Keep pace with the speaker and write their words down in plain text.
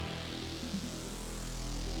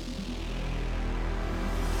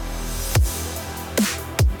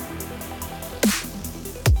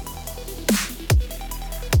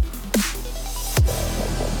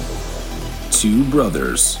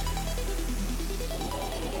brothers.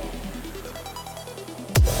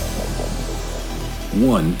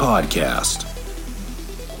 One podcast.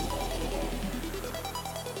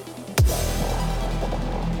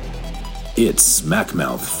 It's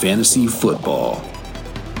Smackmouth Fantasy Football.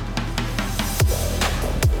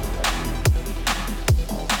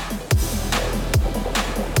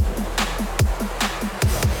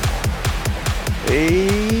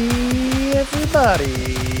 Hey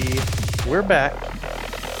everybody, we're back.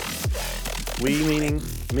 We meaning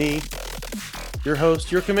me, your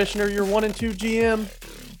host, your commissioner, your 1 and 2 GM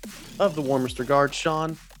of the warmest regards,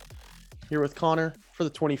 Sean, here with Connor for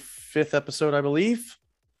the 25th episode, I believe.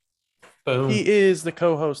 Boom. He is the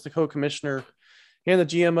co-host, the co-commissioner, and the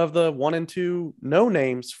GM of the 1 and 2 No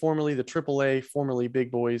Names, formerly the AAA, formerly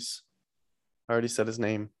Big Boys. I already said his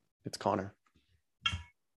name. It's Connor.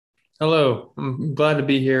 Hello, I'm glad to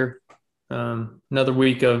be here. Another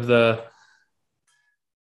week of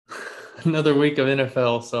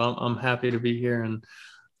NFL, so I'm happy to be here and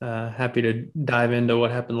happy to dive into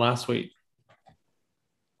what happened last week.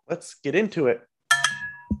 Let's get into it.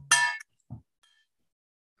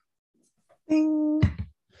 Ding.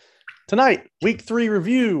 Tonight, week 3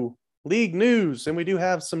 review, league news, and we do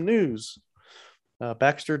have some news.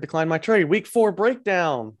 Baxter declined my trade. Week 4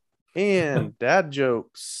 breakdown and dad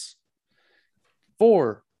jokes.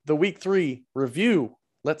 For the week 3 review,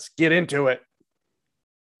 let's get into it.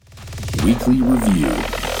 Weekly review.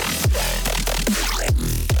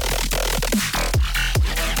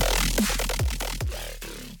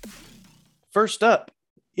 First up,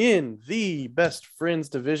 in the best friends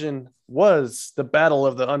division was the battle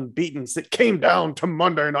of the unbeatens. It came down to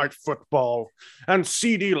Monday Night Football and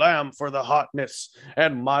CeeDee Lamb for the hotness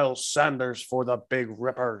and Miles Sanders for the Big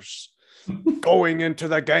Rippers. Going into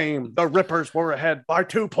the game, the Rippers were ahead by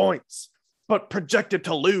 2 points, but projected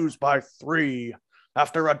to lose by 3.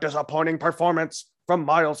 After a disappointing performance from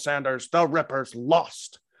Miles Sanders, the Rippers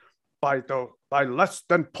lost by less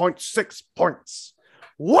than 0.6 points.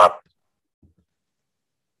 Whoop!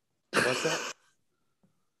 What's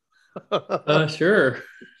that? Sure.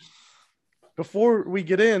 Before we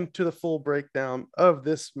get into the full breakdown of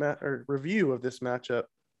this review of this matchup,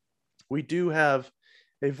 we do have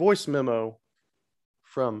a voice memo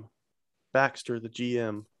from Baxter, the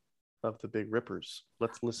GM of the Big Rippers.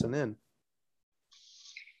 Let's listen in.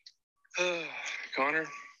 Connor,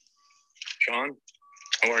 Sean,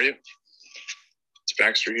 how are you? It's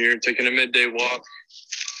Baxter here, taking a midday walk,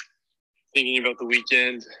 thinking about the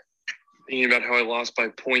weekend, thinking about how I lost by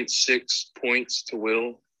 0.6 points to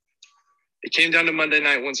Will. It came down to Monday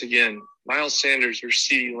night once again. Miles Sanders or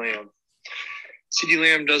CeeDee Lamb. CeeDee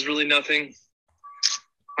Lamb does really nothing.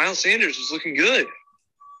 Miles Sanders was looking good.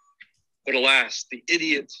 But alas, the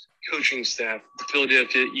idiot coaching staff, the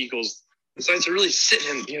Philadelphia Eagles, decides to really sit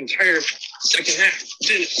him the entire second half.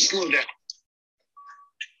 Didn't slow down.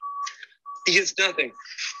 He gets nothing.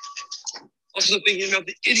 Also thinking about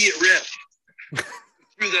the idiot ref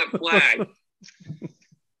threw that flag,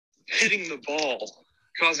 hitting the ball,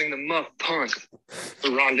 causing the muff punt for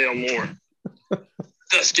Rondale Moore,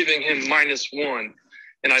 thus giving him -1,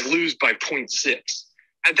 and I lose by 0.6.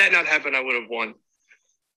 Had that not happened, I would have won.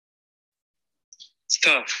 It's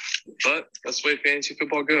tough, but that's the way fantasy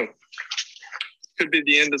football go. Could be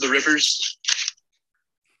the end of the Rippers. It's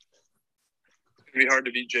going to be hard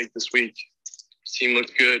to beat Jake this week. His team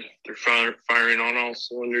looked good. They're firing on all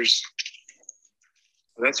cylinders.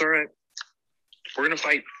 But that's all right. We're going to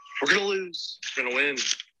fight. We're going to lose. We're going to win.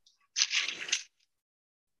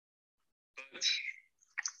 But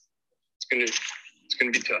it's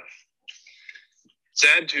going to be tough.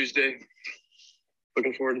 Sad Tuesday.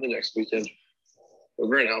 Looking forward to the next weekend.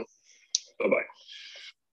 Over and out. Bye-bye.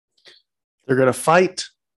 They're going to fight.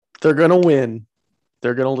 They're going to win.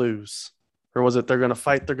 They're going to lose. Or was it they're going to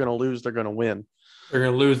fight, they're going to lose, they're going to win? They're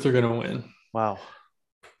going to lose, they're going to win. Wow.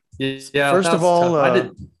 Yeah. First of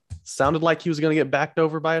all, sounded like he was going to get backed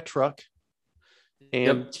over by a truck.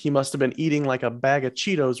 And He must have been eating like a bag of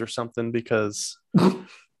Cheetos or something because there's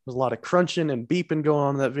a lot of crunching and beeping going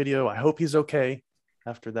on in that video. I hope he's okay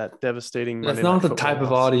after that devastating That's Monday not Night the Football type of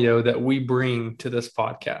loss. audio that we bring to this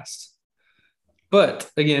podcast.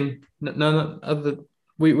 But again, none of the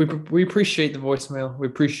we appreciate the voicemail. We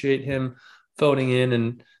appreciate him phoning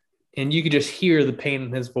in, and you could just hear the pain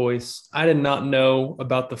in his voice. I did not know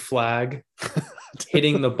about the flag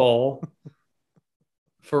hitting the ball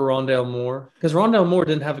for Rondale Moore because Rondale Moore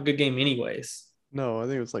didn't have a good game anyways. No, I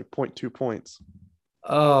think it was like 0.2 points.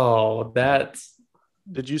 Oh, that's...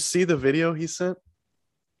 Did you see the video he sent?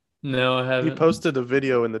 No, I haven't. He posted a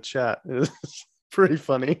video in the chat. It was pretty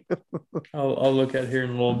funny. I'll look at it here in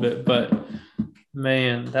a little bit, but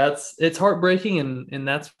Man, it's heartbreaking, and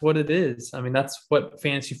that's what it is. I mean, that's what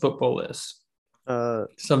fantasy football is.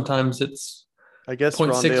 Sometimes it's I guess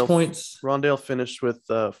 0.6 points. Rondale finished with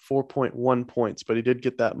 4.1 points, but he did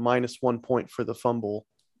get that -1 point for the fumble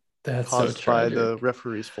That's caused so by tragic. the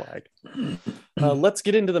referee's flag. Let's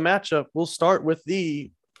get into the matchup. We'll start with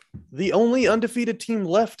the only undefeated team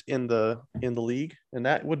left in the league, and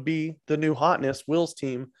that would be the new hotness, Will's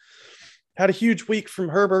team. Had a huge week from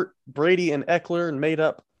Herbert, Brady, and Eckler, and made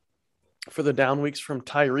up for the down weeks from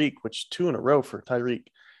Tyreek, which 2 in a row for Tyreek,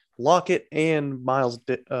 Lockett, and Mike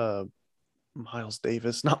Davis.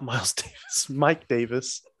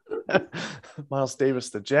 Miles Davis,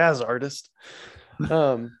 the jazz artist.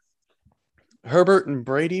 Herbert and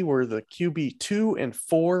Brady were the QB 2 and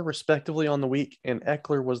 4 respectively on the week, and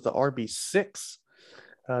Eckler was the RB 6.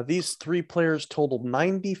 These three players totaled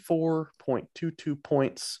 94.22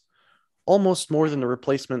 points, almost more than the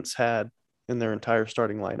replacements had in their entire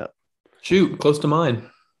starting lineup. Shoot, close to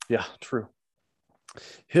mine. Yeah, true.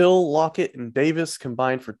 Hill, Lockett, and Davis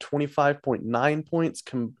combined for 25.9 points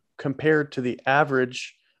compared to the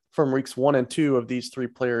average from weeks 1 and 2 of these three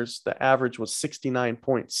players. The average was 69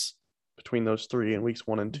 points between those three in weeks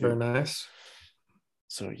 1 and 2. Very nice.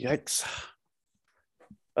 So, yikes.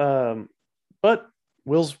 But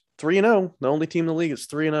Will's 3-0. The only team in the league is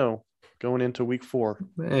 3-0 going into week 4.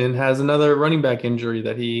 And has another running back injury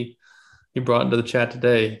that he brought into the chat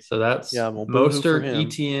today. So that's Mostert,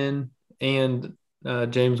 ETN, and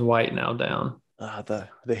James White now down. The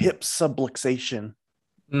hip subluxation.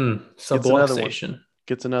 Subluxation.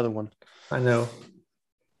 Gets another one. I know.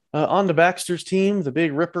 On to Baxter's team, the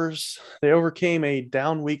Big Rippers. They overcame a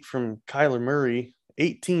down week from Kyler Murray,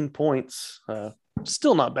 18 points.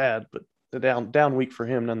 Still not bad, but a down week for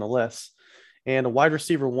him nonetheless. And a wide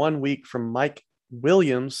receiver 1 week from Mike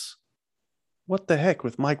Williams. What the heck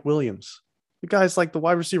with Mike Williams? The guy's like the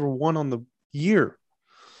wide receiver 1 on the year.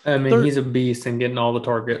 I mean, he's a beast and getting all the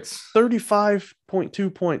targets.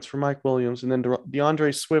 35.2 points for Mike Williams. And then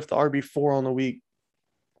DeAndre Swift, the RB4 on the week,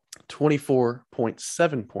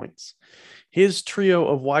 24.7 points. His trio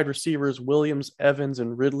of wide receivers, Williams, Evans,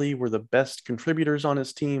 and Ridley, were the best contributors on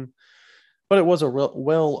his team. But it was a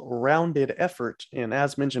well-rounded effort. And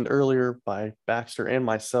as mentioned earlier by Baxter and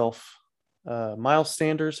myself, Miles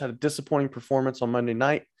Sanders had a disappointing performance on Monday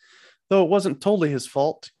night, though it wasn't totally his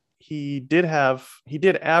fault. He did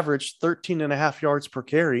average 13.5 yards per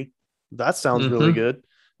carry. That sounds really good.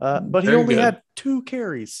 But he only had 2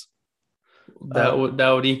 carries. That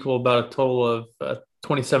would equal about a total of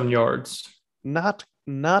 27 yards. Not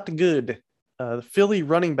good. The Philly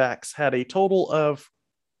running backs had a total of,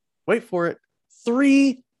 wait for it,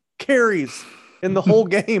 3 carries in the whole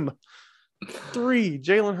game. 3.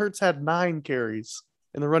 Jalen Hurts had 9 carries,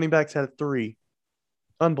 and the running backs had 3.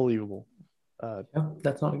 Unbelievable.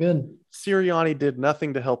 That's not good. Sirianni did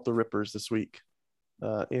nothing to help the Rippers this week,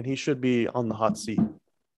 and he should be on the hot seat.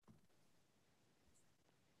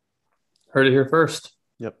 Heard it here first.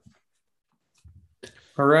 Yep.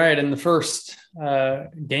 All right, and the first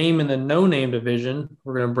game in the no-name division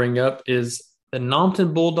we're going to bring up is the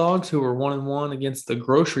Nompton Bulldogs, who were 1-1 against the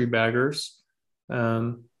Grocery Baggers,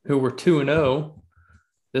 who were 2-0.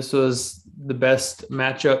 This was the best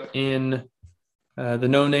matchup in the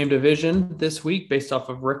no-name division this week based off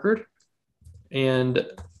of record. And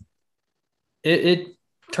it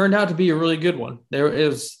turned out to be a really good one. There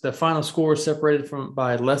is the final score separated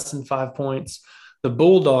by less than 5 points. The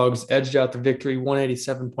Bulldogs edged out the victory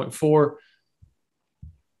 187.4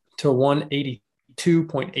 to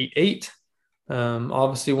 182.88.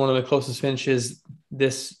 Obviously, one of the closest finishes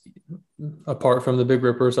this, apart from the Big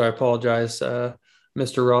Rippers. I apologize,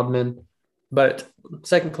 Mr. Rodman. But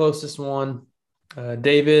second closest one,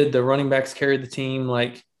 David, the running backs carried the team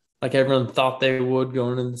like everyone thought they would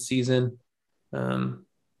going into the season.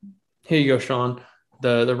 Here you go, Sean.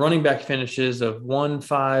 The running back finishes of 1,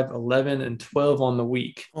 5, 11, and 12 on the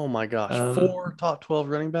week. Oh, my gosh. 4 top 12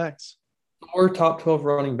 running backs? 4 top 12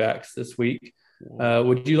 running backs this week.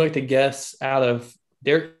 Would you like to guess out of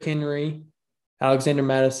Derrick Henry, Alexander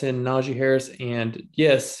Madison, Najee Harris, and,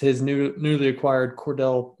 yes, his newly acquired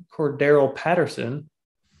Cordero Patterson?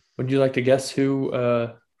 Would you like to guess who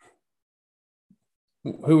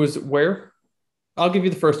was where? I'll give you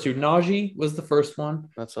the first 2. Najee was the first one.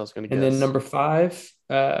 That's what I was going to guess. And then number 5,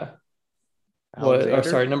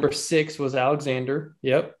 number 6 was Alexander.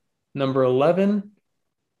 Yep. Number 11.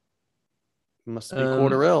 Must be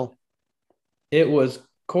Cordarrelle. It was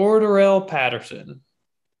Cordero Patterson.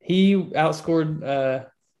 He outscored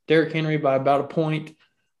Derrick Henry by about a point,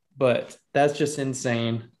 but that's just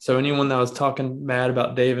insane. So anyone that was talking mad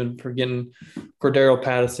about David for getting Cordero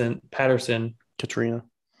Patterson, Katrina.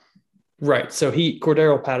 Right. So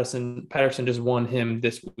Cordero Patterson just won him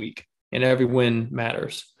this week, and every win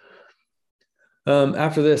matters.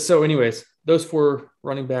 After this, so anyways, those 4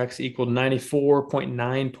 running backs equaled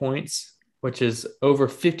 94.9 points, which is over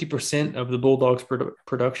 50% of the Bulldogs'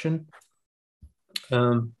 production.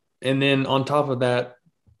 And then on top of that,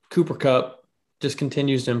 Cooper Kupp just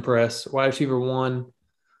continues to impress. Wide receiver 1,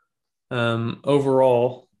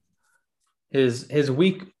 overall, his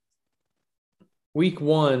week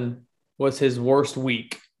 1 was his worst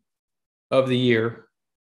week of the year,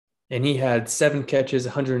 and he had 7 catches,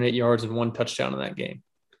 108 yards, and 1 touchdown in that game.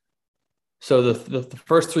 So the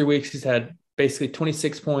first 3 weeks, he's had basically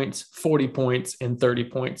 26 points, 40 points, and 30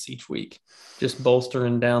 points each week, just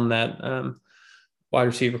bolstering down that wide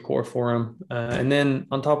receiver core for him. And then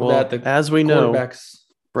on top of that, as we know, quarterbacks.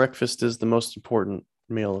 Breakfast is the most important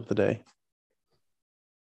meal of the day.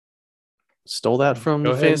 Stole that from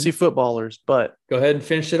the fantasy footballers, but go ahead and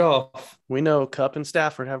finish it off. We know Kupp and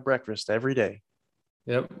Stafford have breakfast every day.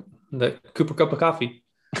 Yep, the Cooper cup of coffee.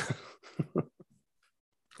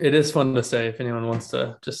 It is fun to say if anyone wants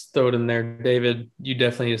to just throw it in there. David, you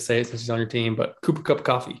definitely need to say it since he's on your team, but Cooper cup of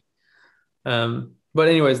coffee. But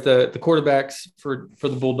anyways, the quarterbacks for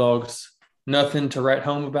the Bulldogs, nothing to write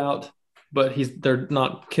home about, but they're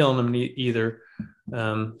not killing him either.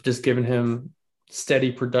 Just giving him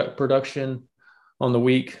steady production on the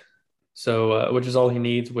week. So, which is all he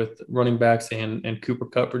needs with running backs and Cooper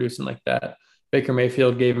Kupp producing like that. Baker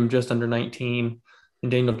Mayfield gave him just under 19,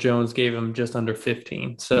 and Daniel Jones gave him just under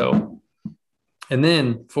 15. So, and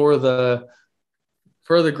then for the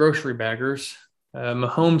grocery baggers,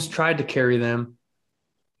 Mahomes tried to carry them,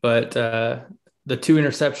 but the 2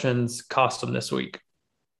 interceptions cost him this week.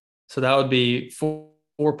 So that would be 4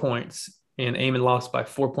 points, and Amon lost by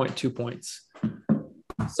 4.2 points.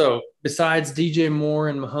 So besides DJ Moore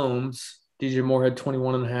and Mahomes, DJ Moore had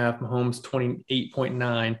 21.5, Mahomes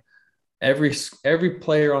 28.9. Every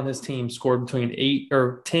player on his team scored between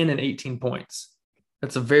 10 and 18 points.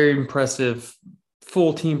 That's a very impressive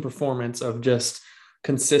full team performance of just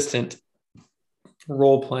consistent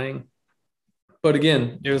role playing. But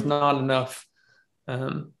again, it was not enough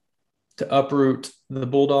to uproot the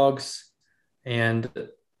Bulldogs, and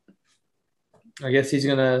I guess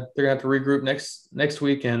they're gonna have to regroup next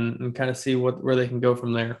week and kind of see where they can go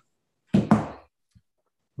from there.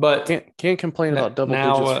 But can't complain about double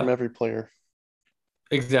digits from every player.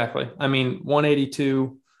 Exactly. I mean,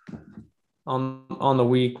 182 on the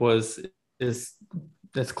week is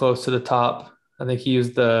close to the top. I think he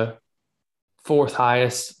was the 4th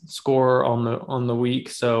highest scorer on the week,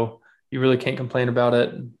 so you really can't complain about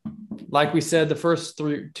it. Like we said, the first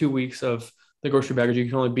 2 weeks of the grocery baggers, you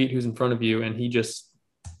can only beat who's in front of you, and he just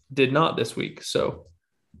did not this week. So,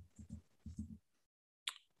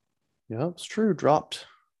 yeah, it's true. Dropped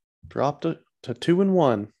it to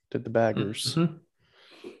 2-1. Did the baggers? Mm-hmm.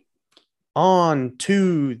 On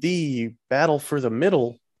to the battle for the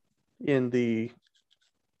middle in the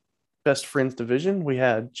best friends division. We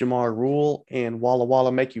had Jamar Rule and Walla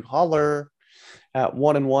Walla Make You Holler at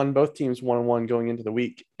 1-1. Both teams 1-1 going into the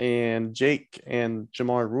week, and Jake and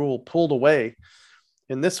Jamar Rule pulled away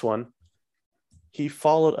in this one. He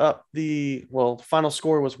followed up the final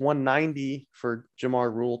score was 190 for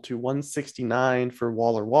Jamar Rule to 169 for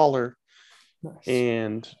Waller. Nice.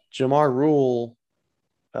 And Jamar Rule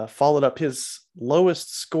followed up his the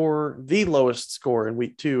lowest score in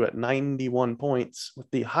week 2 at 91 points,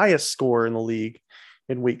 with the highest score in the league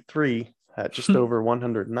in week 3 at just over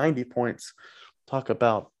 190 points. Talk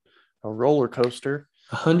about a roller coaster.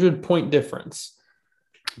 100-point difference.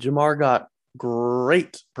 Jamar got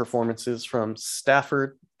great performances from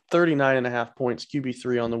Stafford, 39.5 points,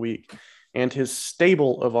 QB3 on the week, and his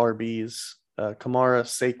stable of RBs, Kamara,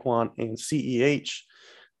 Saquon, and CEH.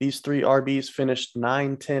 These 3 RBs finished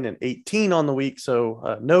 9, 10, and 18 on the week,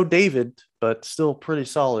 so no David, but still pretty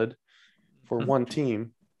solid for one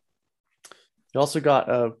team. You also got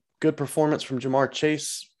a good performance from Jamar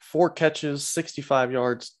Chase, 4 catches, 65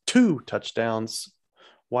 yards, 2 touchdowns,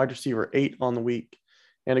 wide receiver 8 on the week,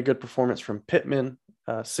 and a good performance from Pittman,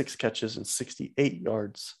 6 catches and 68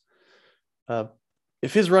 yards.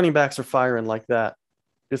 If his running backs are firing like that,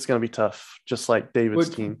 it's going to be tough, just like David's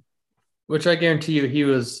team. Which I guarantee you he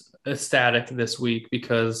was ecstatic this week,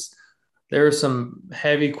 because there are some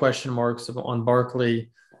heavy question marks on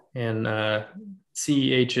Barkley and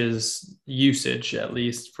CEH's usage, at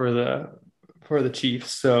least for the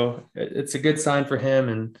Chiefs. So it's a good sign for him,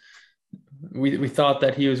 and we thought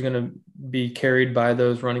that he was going to be carried by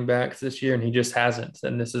those running backs this year, and he just hasn't.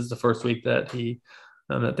 And this is the first week that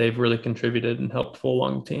that they've really contributed and helped pull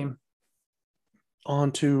along the team.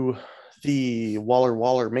 On to the Waller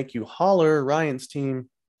Waller Make You Holler Ryan's team.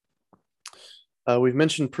 We've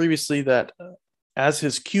mentioned previously that as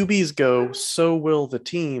his QBs go, so will the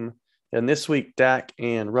team. And this week, Dak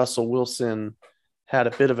and Russell Wilson had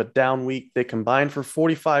a bit of a down week. They combined for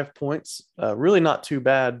 45 points. Really not too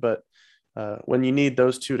bad, but when you need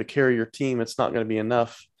those two to carry your team, it's not going to be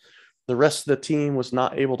enough. The rest of the team was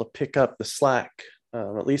not able to pick up the slack,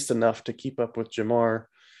 at least enough to keep up with Jamar.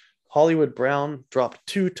 Hollywood Brown dropped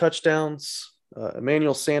 2 touchdowns.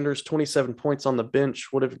 Emmanuel Sanders, 27 points on the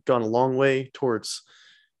bench, would have gone a long way towards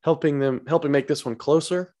helping make this one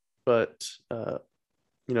closer. But,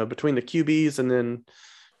 between the QBs and then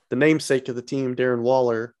the namesake of the team, Darren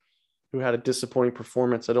Waller, who had a disappointing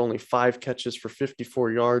performance at only 5 catches for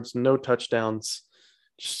 54 yards, no touchdowns.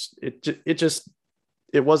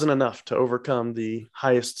 It wasn't enough to overcome the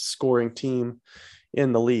highest scoring team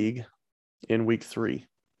in the league in week 3.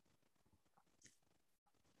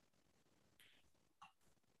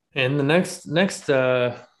 And the next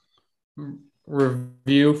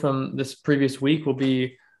review from this previous week will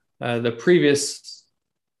be the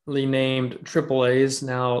previously named AAAs,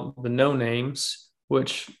 now the no names,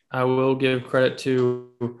 which I will give credit to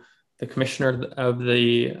the commissioner of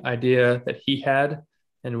the idea that he had.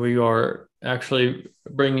 And we are actually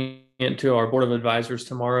bringing it to our board of advisors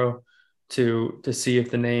tomorrow to see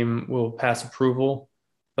if the name will pass approval.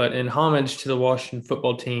 But in homage to the Washington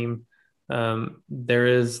football team, there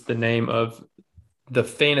is the name of the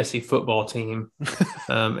fantasy football team.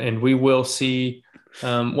 And we will see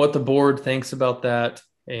what the board thinks about that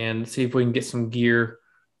and see if we can get some gear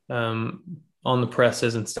on the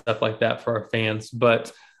presses and stuff like that for our fans.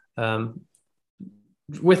 But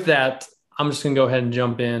with that, I'm just going to go ahead and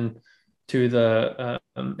jump in to the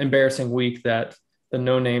embarrassing week that the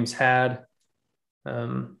no names had.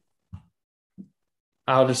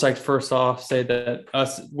 I'll just like to first off say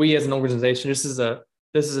that we as an organization, this is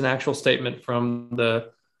an actual statement from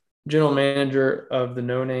the general manager of the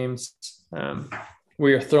no names.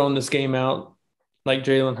 We are throwing this game out. Like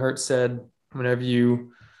Jalen Hurts said, whenever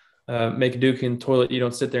you make a dookie in the toilet, you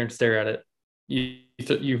don't sit there and stare at it.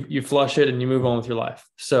 You flush it and you move on with your life.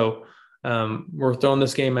 So we're throwing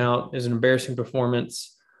this game out as an embarrassing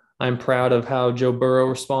performance. I'm proud of how Joe Burrow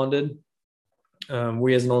responded.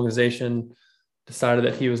 We as an organization decided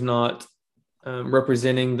that he was not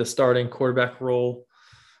representing the starting quarterback role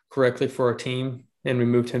correctly for our team, and we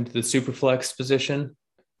moved him to the super flex position.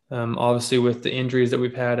 Obviously, with the injuries that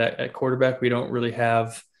we've had at quarterback, we don't really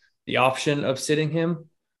have the option of sitting him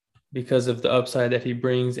because of the upside that he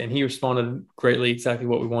brings, and he responded greatly, exactly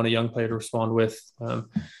what we want a young player to respond with.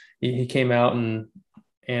 He came out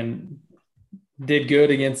and did good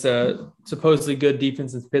against a supposedly good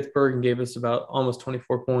defense in Pittsburgh and gave us about almost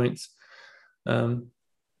 24 points. So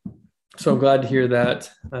I'm glad to hear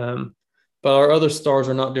that. But our other stars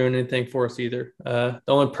are not doing anything for us either. The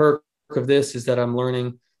only perk of this is that I'm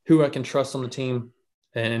learning who I can trust on the team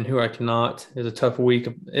and who I cannot. It's a tough week.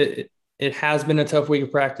 It has been a tough week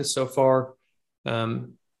of practice so far.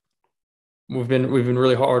 We've been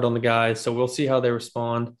really hard on the guys, so we'll see how they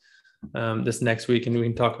respond this next week, and we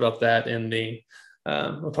can talk about that in the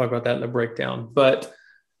breakdown. But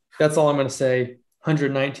that's all I'm going to say.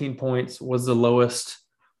 119 points was the lowest.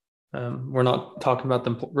 We're not talking about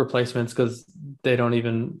the replacements because they don't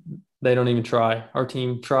even try. Our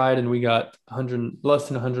team tried, and we got less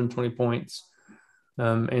than 120 points,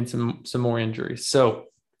 and some more injuries. So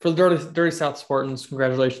for the Dirty South Spartans,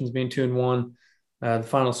 congratulations being 2-1. The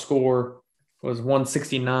final score was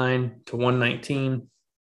 169 to 119.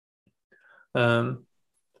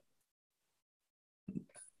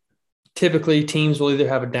 Typically, teams will either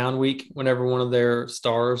have a down week whenever one of their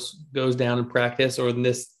stars goes down in practice, or in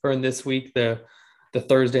this week, the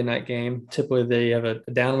Thursday night game. Typically, they have a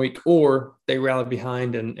down week, or they rally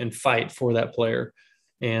behind and fight for that player.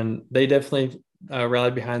 And they definitely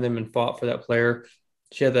rallied behind them and fought for that player.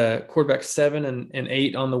 She had the quarterback 7 and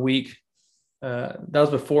 8 on the week. That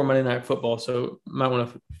was before Monday Night Football, so you might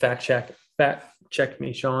want to fact check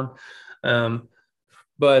me, Sean.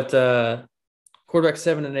 But quarterback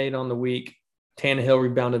 7 and 8 on the week. Tannehill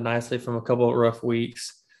rebounded nicely from a couple of rough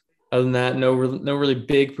weeks. Other than that, no really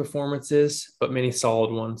big performances, but many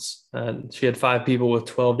solid ones. She had 5 people with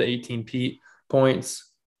 12 to 18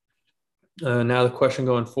 points. Now the question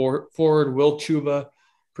going forward, will Chuba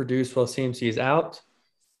produce while CMC is out?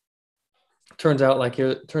 Turns out that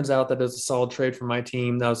it was a solid trade for my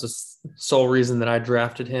team. That was the sole reason that I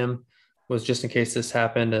drafted him, was just in case this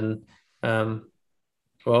happened. And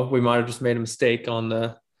we might have just made a mistake on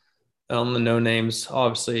the no names.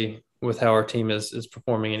 Obviously, with how our team is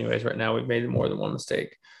performing anyways right now, we've made more than one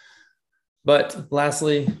mistake. But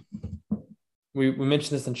lastly, we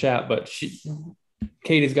mentioned this in chat, but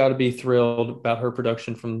Katie's got to be thrilled about her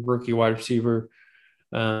production from rookie wide receiver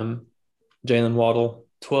Jalen Waddle.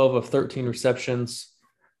 12 of 13 receptions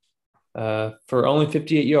for only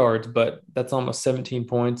 58 yards, but that's almost 17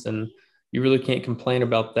 points, and you really can't complain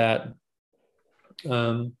about that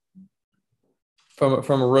from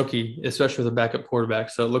a rookie, especially with a backup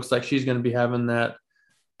quarterback. So it looks like she's going to be having that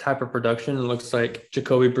type of production. It looks like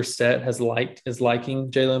Jacoby Brissett is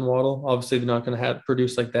liking Jalen Waddle. Obviously, they're not going to have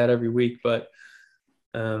produce like that every week, but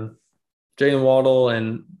Jalen Waddle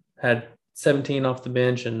and had 17 off the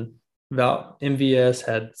bench, and about MVS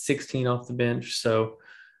had 16 off the bench. So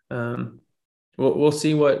we'll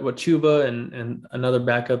see what Chuba and another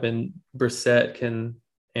backup in Brissett can,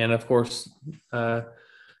 and of course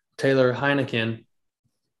Taylor Heineken,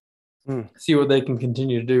 see what they can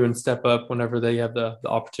continue to do and step up whenever they have the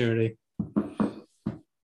opportunity.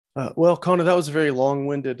 Well, Connor, that was a very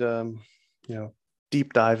long-winded,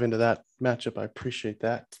 deep dive into that matchup. I appreciate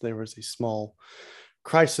that. There was a small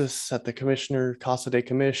crisis at the commissioner, Casa de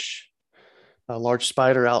Commish, a large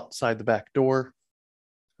spider outside the back door.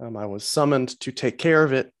 I was summoned to take care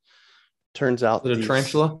of it. Turns out a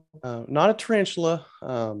tarantula? Not a tarantula.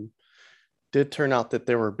 Did turn out that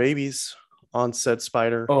there were babies on said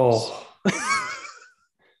spider. Oh,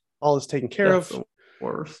 all is taken care that's of. the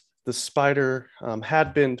worst. The spider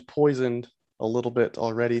had been poisoned a little bit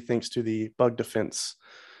already, thanks to the bug defense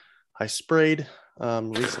I sprayed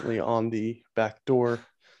recently on the back door.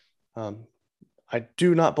 I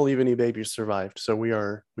do not believe any babies survived, so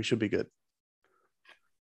we should be good.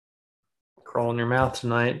 Crawl in your mouth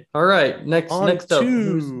tonight. All right, next up.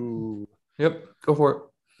 Yep, go for it.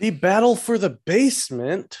 The battle for the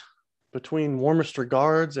basement between Warminster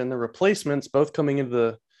Guards and the replacements, both coming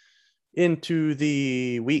into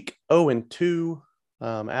the week 0-2.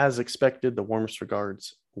 As expected, the Warminster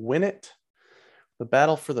Guards win it. The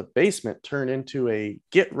battle for the basement turned into a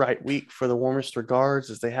get-right week for the Warminster Guards,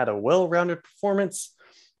 as they had a well-rounded performance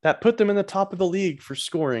that put them in the top of the league for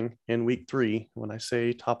scoring in week 3. When I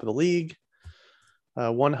say top of the league,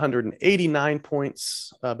 189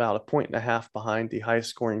 points, about a point and a half behind the highest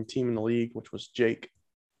scoring team in the league, which was Jake.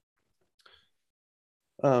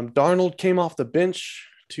 Darnold came off the bench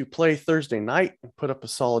to play Thursday night and put up a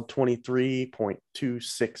solid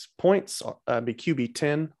 23.26 points, be QB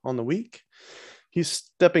 10 on the week. He's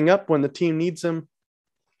stepping up when the team needs him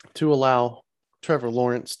to allow Trevor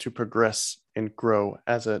Lawrence to progress and grow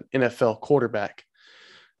as an NFL quarterback.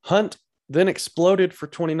 Hunt then exploded for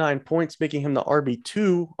 29 points, making him the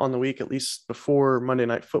RB2 on the week, at least before Monday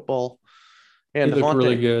Night Football. And he looked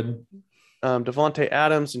really good. Devontae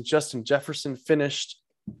Adams and Justin Jefferson finished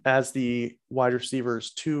as the wide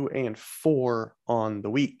receivers 2 and 4 on the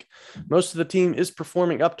week. Most of the team is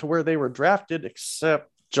performing up to where they were drafted,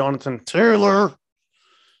 except Jonathan Taylor.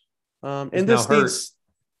 And this needs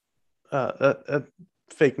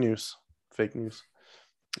fake news.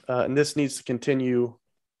 And this needs to continue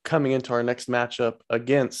coming into our next matchup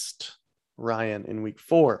against Ryan in week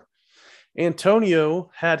 4. Antonio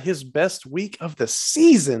had his best week of the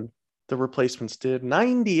season. The replacements did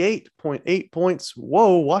 98.8 points.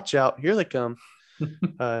 Whoa, watch out. Here they come.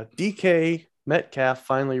 DK Metcalf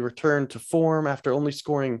finally returned to form after only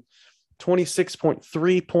scoring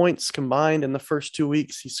 26.3 points combined in the first 2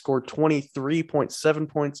 weeks. He scored 23.7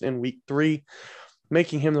 points in week 3,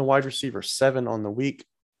 making him the wide receiver 7 on the week.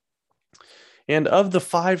 And of the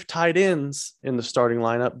 5 tight ends in the starting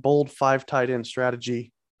lineup, bold 5 tight end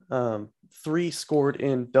strategy, 3 scored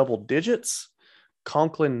in double digits.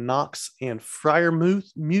 Conklin, Knox, and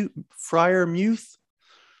Freiermuth.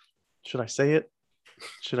 Should I say it?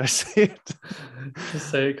 Just say it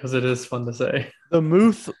because it is fun to say. The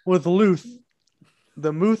Muth with Luth.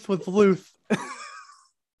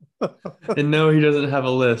 And no, he doesn't have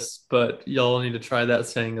a list, but y'all need to try that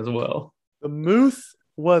saying as well. The Muth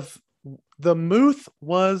was loose.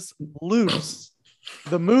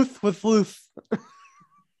 The Muth with Luth.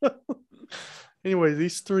 Anyway,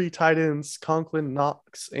 these 3 tight ends, Conklin,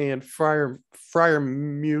 Knox, and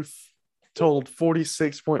Freiermuth, totaled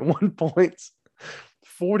 46.1 points.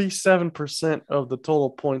 47% of the total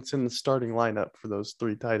points in the starting lineup for those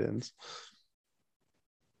 3 tight ends.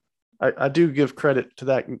 I do give credit to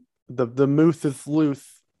that. The Muth with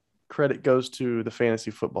Luth credit goes to the fantasy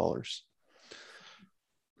footballers.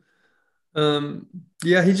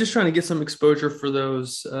 Yeah, he's just trying to get some exposure for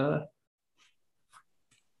those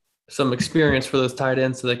some experience for those tight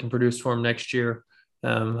ends so they can produce for him next year.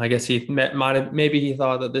 I guess maybe he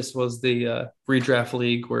thought that this was the redraft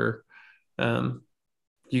league where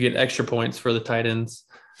you get extra points for the tight ends,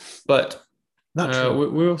 but not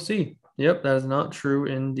true. We'll see. Yep, that is not true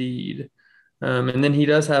indeed. And then he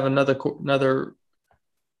does have another.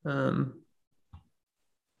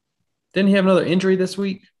 Didn't he have another injury this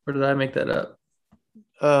week, or did I make that up?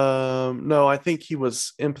 No, I think he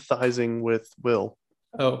was empathizing with Will.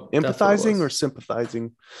 Oh, empathizing or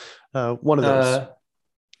sympathizing? One of those.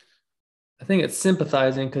 I think it's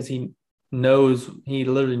sympathizing because he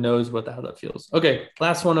literally knows how that feels. Okay,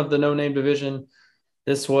 last one of the no-name division.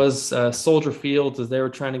 This was Soldier Fields as they were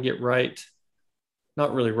trying to get right.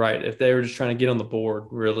 Not really right. If they were just trying to get on the board,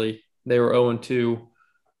 really. They were 0-2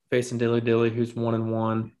 facing Dilly Dilly, who's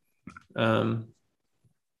 1-1.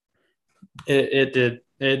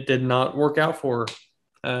 It did not work out for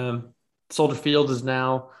her. Soldier Fields is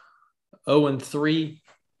now 0-3.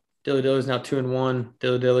 Dilly Dilly is now 2-1.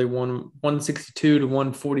 Dilly Dilly won 162 to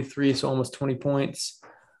 143, so almost 20 points.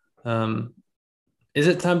 Is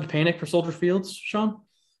it time to panic for Soldier Fields, Sean?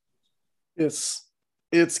 It's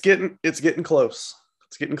getting close.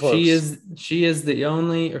 It's getting close. She is the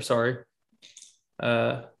only,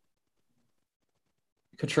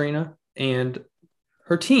 Katrina and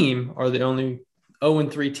her team are the only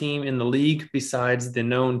 0-3 team in the league besides the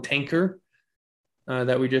known tanker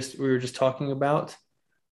that we were just talking about.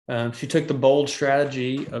 She took the bold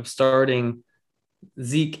strategy of starting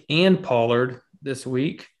Zeke and Pollard this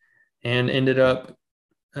week and ended up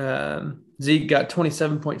Zeke got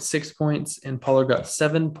 27.6 points and Pollard got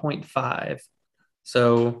 7.5.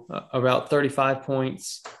 So about 35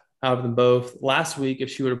 points out of them both. Last week, if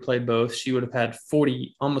she would have played both, she would have had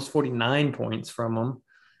almost 49 points from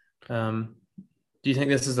them. Do you think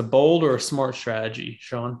this is a bold or a smart strategy,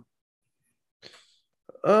 Sean?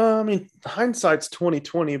 I mean, hindsight's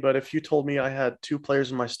 20/20, but if you told me I had two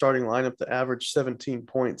players in my starting lineup that averaged 17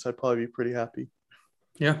 points, I'd probably be pretty happy.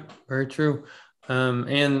 Yeah, very true.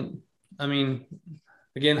 And I mean,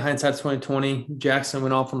 again, hindsight's 20/20. Jackson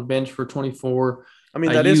went off on the bench for 24. I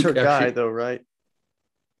mean, that is her guy, though, right?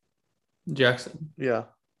 Jackson. Yeah.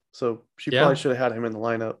 So she probably should have had him in the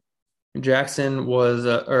lineup. Jackson was,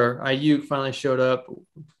 or Ayuk finally showed up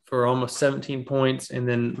for almost 17 points. And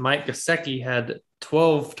then Mike Gesicki had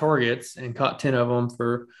 12 targets and caught 10 of them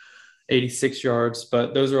for 86 yards.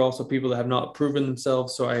 But those are also people that have not proven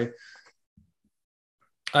themselves. So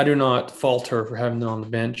I do not fault her for having them on the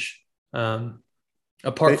bench.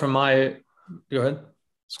 Apart from go ahead. I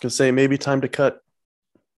was going to say, maybe time to cut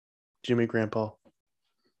Jimmy Grandpa.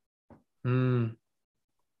 I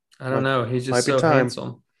don't know. He's just so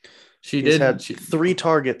handsome. He's had 3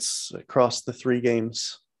 targets across the 3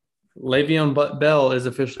 games. Le'Veon Bell is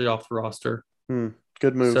officially off the roster.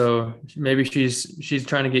 Good move. So maybe she's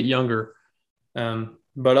trying to get younger.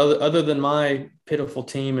 But other than my pitiful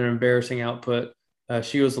team and embarrassing output,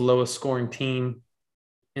 she was the lowest scoring team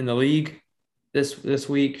in the league this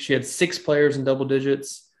week. She had 6 players in double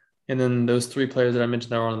digits, and then those 3 players that I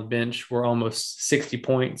mentioned that were on the bench were almost 60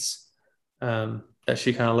 points that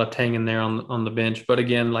she kind of left hanging there on the bench. But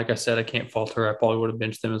again, like I said, I can't fault her. I probably would have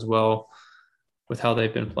benched them as well with how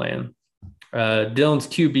they've been playing. Dylan's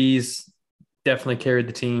QBs definitely carried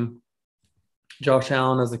the team. Josh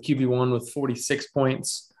Allen as the QB1 with 46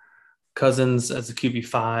 points. Cousins as the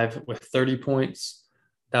QB5 with 30 points.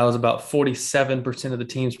 That was about 47% of the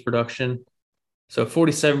team's production. So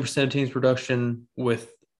 47% of the team's production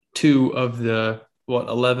with 2 of the,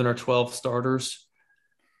 11 or 12 starters.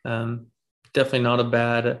 Definitely not a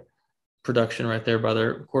bad production right there by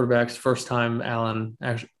their quarterbacks. First time Allen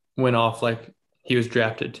actually went off like he was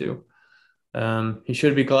drafted to. He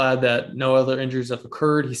should be glad that no other injuries have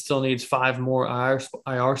occurred. He still needs 5 more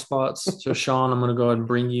IR spots. So, Sean, I'm going to go ahead and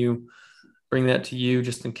bring that to you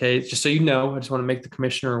just in case. Just so you know, I just want to make the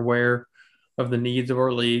commissioner aware of the needs of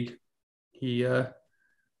our league. He,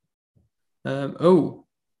 1,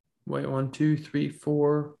 2, 3,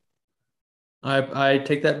 4. I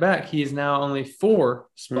take that back. He is now only 4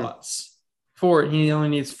 spots. 4. He only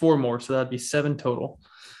needs 4 more, so that'd be 7 total.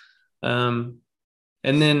 And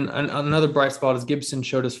then another bright spot is Gibson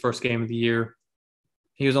showed his first game of the year.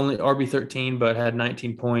 He was only RB13, but had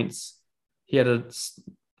 19 points. He had a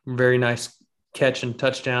very nice catch and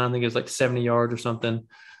touchdown. I think it was like 70 yards or something.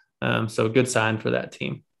 So good sign for that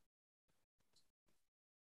team.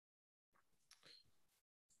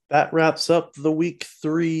 That wraps up the week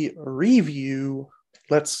 3 review.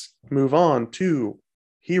 Let's move on to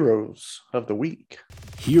Heroes of the Week.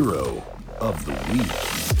 Hero of the Week.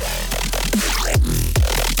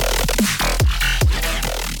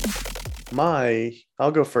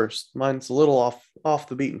 I'll go first. Mine's a little off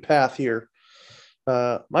the beaten path here.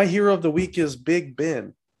 My hero of the week is Big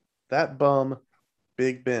Ben. That bum,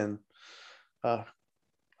 Big Ben. I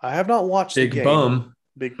have not watched the game.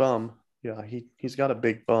 Big bum. Yeah, he's got a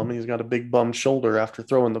big bum. He's got a big bum shoulder after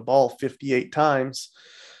throwing the ball 58 times.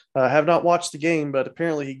 I have not watched the game, but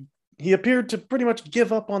apparently he appeared to pretty much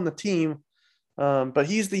give up on the team. But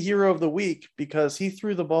he's the hero of the week because he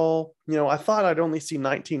threw the ball. I thought I'd only see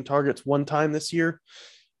 19 targets one time this year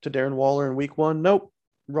to Darren Waller in week 1. Nope,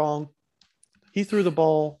 wrong. He threw the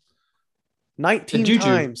ball 19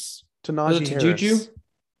 times to Najee Harris. Juju?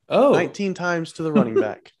 Oh. 19 times to the running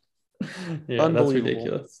back. Yeah, that's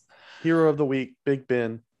ridiculous. Hero of the week, Big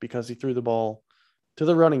Ben, because he threw the ball to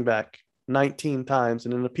the running back 19 times.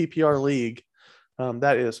 And in a PPR league,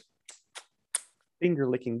 that is finger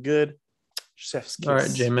licking good. Chef's kiss. All right,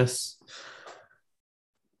 Jameis.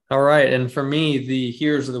 All right. And for me, the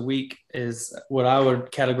heroes of the week is what I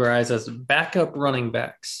would categorize as backup running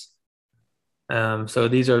backs. So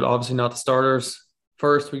these are obviously not the starters.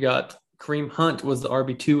 First, we got Kareem Hunt was the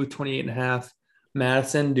RB2 with 28.5.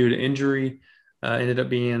 Madison, due to injury, ended up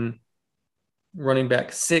being running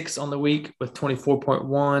back 6 on the week with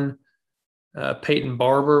 24.1. Peyton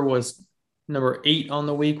Barber was number 8 on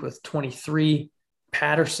the week with 23.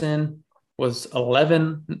 Patterson was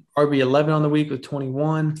RB11 on the week with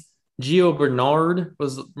 21. Gio Bernard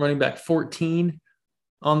was running back 14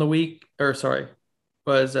 on the week, running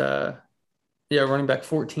back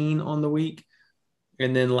 14 on the week.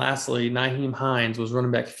 And then lastly, Nyheim Hines was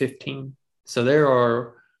running back 15. So there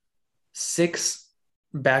are 6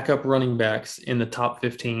 backup running backs in the top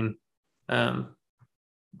 15.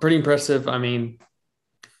 Pretty impressive. I mean,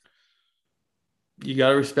 you got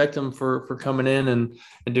to respect them for coming in and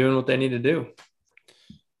doing what they need to do.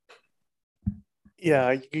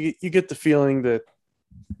 Yeah, you get the feeling that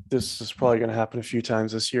this is probably going to happen a few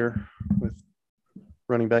times this year with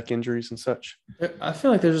running back injuries and such. I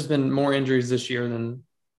feel like there's just been more injuries this year than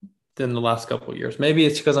the last couple of years. Maybe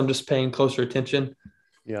it's because I'm just paying closer attention.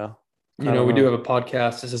 Yeah. We do have a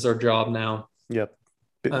podcast. This is our job now. Yep.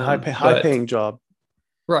 High paying job.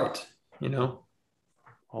 Right.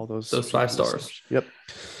 All those 5 stars. Yep.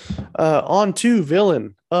 On to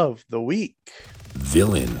villain of the week.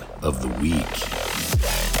 Villain of the week.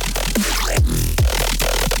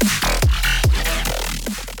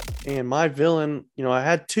 And my villain, I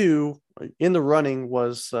had 2 in the running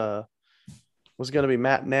was going to be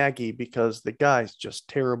Matt Nagy because the guy's just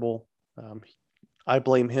terrible. I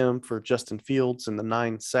blame him for Justin Fields and the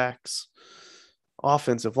 9 sacks.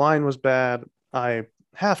 Offensive line was bad. I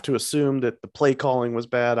have to assume that the play calling was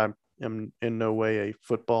bad. I am in no way a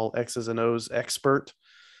football X's and O's expert.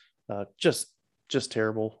 Just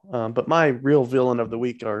terrible. But my real villain of the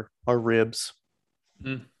week are ribs.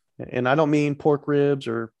 Mm. And I don't mean pork ribs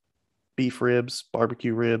or beef ribs,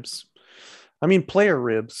 barbecue ribs. I mean player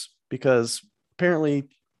ribs, because apparently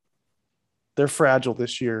they're fragile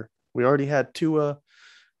this year. We already had Tua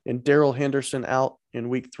and Darrell Henderson out in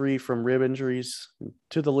week 3 from rib injuries.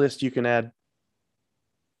 To the list, you can add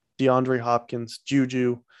DeAndre Hopkins,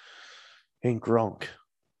 Juju, and Gronk.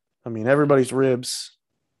 I mean, everybody's ribs,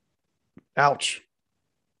 ouch,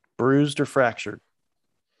 bruised or fractured.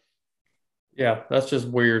 Yeah, that's just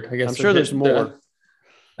weird. I guess I'm sure there's more.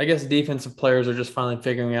 I guess defensive players are just finally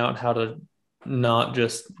figuring out how to not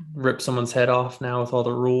just rip someone's head off now with all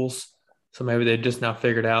the rules. So maybe they just now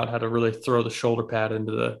figured out how to really throw the shoulder pad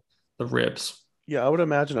into the ribs. Yeah, I would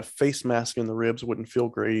imagine a face mask in the ribs wouldn't feel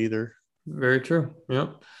great either. Very true.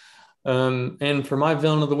 Yep. And for my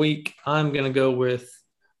villain of the week, I'm going to go with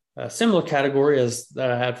a similar category as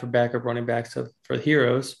that I had for backup running backs for the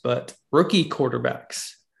heroes, but rookie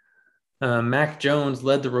quarterbacks. Mac Jones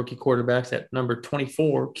led the rookie quarterbacks at number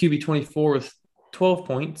 24, QB 24 with 12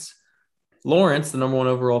 points. Lawrence, the number 1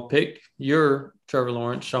 overall pick, your Trevor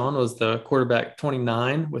Lawrence, Sean, was the quarterback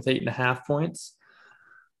 29 with 8.5 points.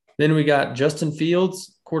 Then we got Justin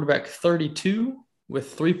Fields, quarterback 32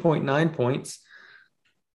 with 3.9 points.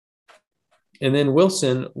 And then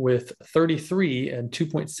Wilson with 33 and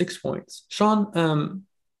 2.6 points. Sean,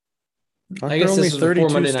 I guess only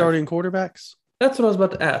 32 starting quarterbacks? That's what I was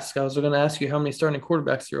about to ask. I was going to ask you how many starting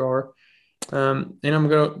quarterbacks there are. And I'm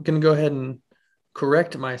going to go ahead and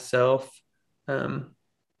correct myself.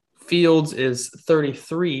 Fields is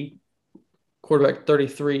 33, quarterback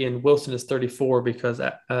 33, and Wilson is 34 because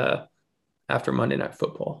after Monday Night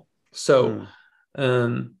Football. So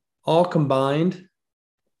all combined,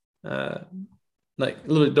 like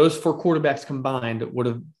literally those 4 quarterbacks combined would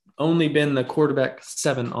have only been the quarterback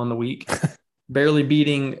 7 on the week, barely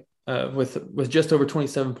beating with just over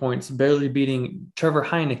 27 points, barely beating Trevor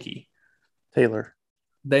Heineke. Taylor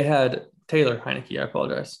Heineke, I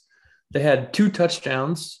apologize. They had 2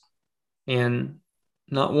 touchdowns and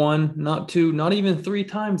Not one, not two, not even three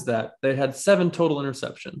times that. They had 7 total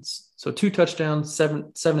interceptions. So 2 touchdowns,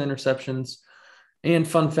 seven interceptions. And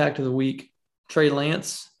fun fact of the week, Trey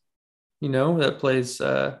Lance, that plays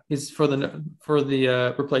he's for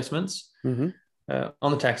the replacements Mm-hmm.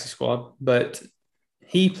 On the taxi squad, but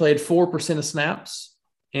he played 4% of snaps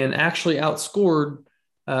and actually outscored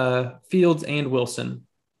Fields and Wilson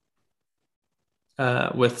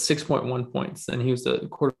with 6.1 points, and he was the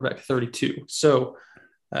quarterback 32. So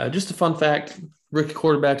just a fun fact, rookie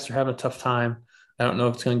quarterbacks are having a tough time. I don't know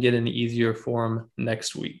if it's going to get any easier for them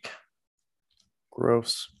next week.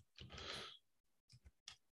 Gross.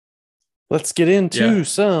 Let's get into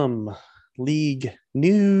some league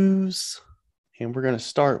news. And we're going to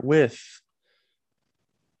start with,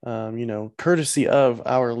 courtesy of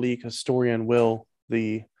our league historian, Will,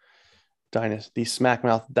 the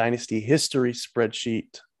Smackmouth Dynasty history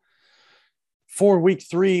spreadsheet. For week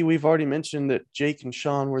 3, we've already mentioned that Jake and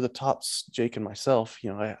Sean were the tops. Jake and myself,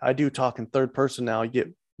 I do talk in third person now.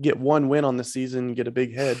 You get one win on the season, get a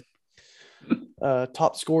big head.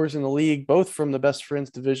 Top scorers in the league, both from the Best Friends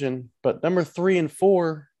division, but number 3 and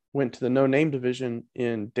 4 went to the No Name division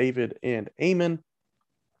in David and Eamon.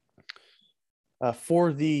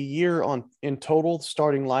 For the year in total,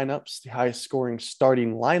 starting lineups, the highest scoring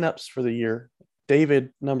starting lineups for the year, David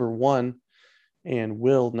number 1 and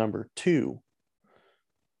Will number 2.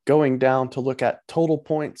 Going down to look at total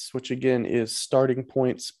points, which again is starting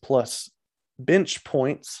points plus bench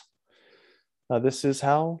points. This is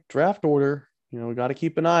how draft order, we got to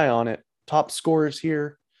keep an eye on it. Top scorers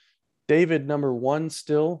here, David number 1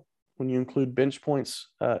 still, when you include bench points.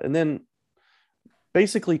 And then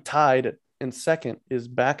basically tied in second is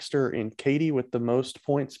Baxter and Katie with the most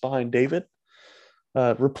points behind David.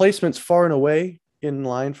 Replacements far and away in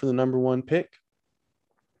line for the number 1 pick.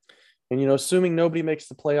 And, assuming nobody makes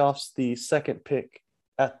the playoffs, the second pick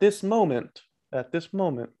at this moment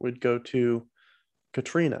would go to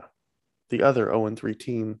Katrina, the other 0-3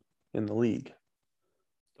 team in the league.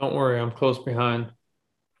 Don't worry, I'm close behind.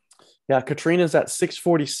 Yeah, Katrina's at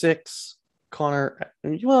 646. Connor,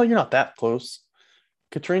 well, you're not that close.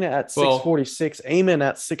 Katrina at 646, Eamon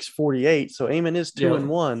at 648. So Eamon is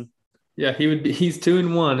 2-1. Yeah, he's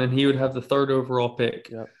 2-1, and he would have the 3rd overall pick.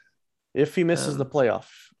 Yep. If he misses the playoff.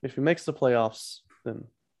 If he makes the playoffs, then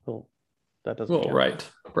that doesn't count.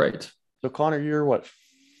 Right. So Connor, you're what,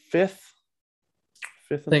 5th?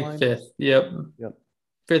 5th in line? 5th. Yep.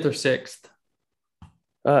 5th or 6th.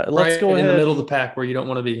 Let's go ahead in the middle of the pack where you don't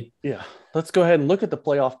want to be. Yeah. Let's go ahead and look at the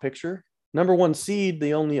playoff picture. Number 1 seed,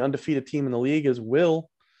 the only undefeated team in the league, is Will.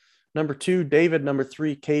 Number 2, David. Number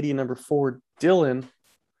 3, Katie. Number 4, Dylan.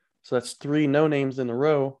 So that's 3 no names in a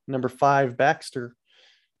row. Number 5, Baxter.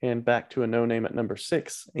 And back to a no name at number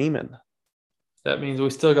 6, Eamon. That means we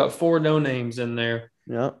still got 4 no names in there.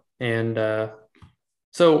 Yeah. And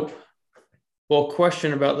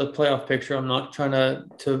question about the playoff picture. I'm not trying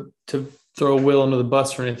to throw Will under the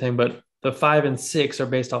bus or anything, but the 5 and 6 are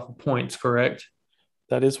based off of points, correct?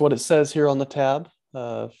 That is what it says here on the tab.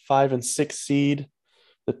 5 and 6 seed,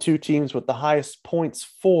 the 2 teams with the highest points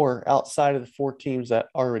for outside of the 4 teams that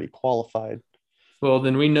already qualified. Well,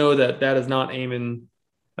 then we know that is not Eamon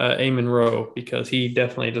Rowe, because he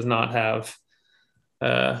definitely does not have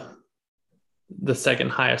the second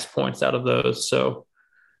highest points out of those. So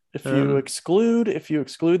if you exclude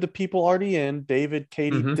the people already in, David,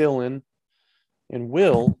 Katie, Dylan, and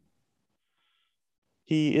Will,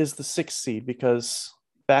 he is the 6th seed because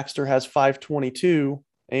Baxter has 522,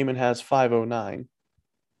 Eamon has 509.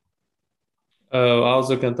 Oh, I was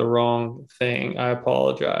looking at the wrong thing. I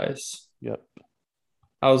apologize. Yep.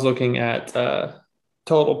 I was looking at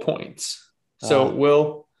total points. So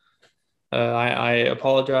Will, I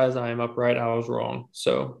apologize. I am upright. I was wrong.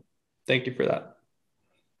 So thank you for that.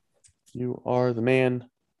 You are the man,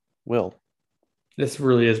 Will. This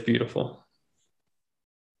really is beautiful.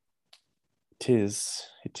 It is.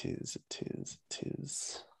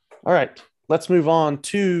 All right. Let's move on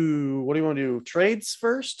to, what do you want to do? Trades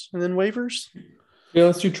first and then waivers? Yeah,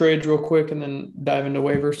 let's do trades real quick and then dive into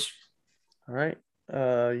waivers. All right.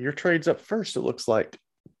 Your trade's up first, it looks like.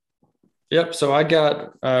 Yep. So I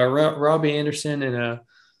got Robbie Anderson in a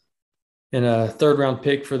 3rd round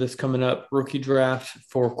pick for this coming up rookie draft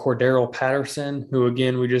for Cordero Patterson, who,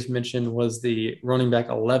 again, we just mentioned was the running back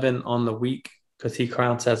 11 on the week because he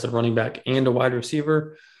counts as a running back and a wide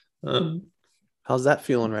receiver. How's that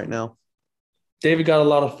feeling right now? David got a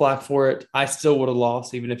lot of flack for it. I still would have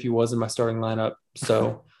lost even if he was in my starting lineup.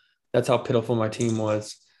 So that's how pitiful my team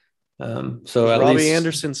was. So at Robbie least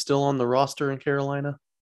Anderson still on the roster in Carolina?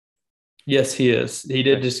 Yes, he is. He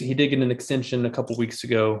did get an extension a couple weeks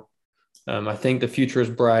ago. I think the future is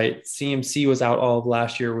bright. CMC was out all of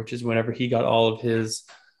last year, which is whenever he got all of his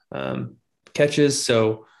catches.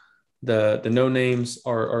 So the no names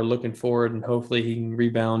are looking forward, and hopefully he can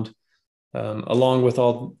rebound along with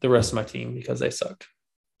all the rest of my team because they sucked.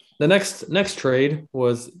 The next trade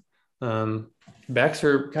was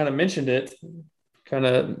Baxter kind of mentioned it, kind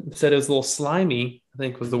of said it was a little slimy, I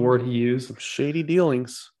think was the word he used. Shady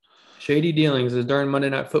dealings. Shady dealings is during Monday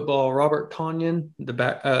Night Football. Robert Tonyan,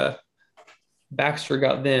 Baxter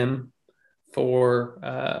got them for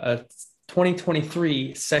a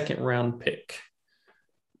 2023 second round pick.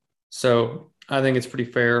 So I think it's pretty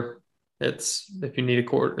fair. It's maybe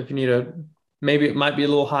it might be a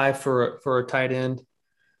little high for a tight end.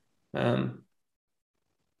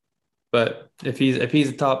 But if he's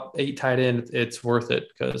a top 8 tight end, it's worth it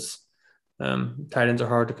because tight ends are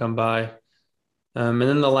hard to come by. And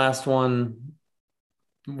then the last one,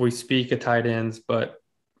 we speak of tight ends, but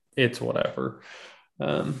it's whatever.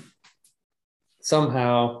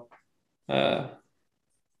 Somehow, Dylan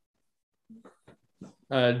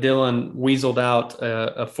weaseled out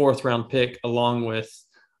a 4th round pick along with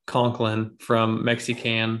Conklin from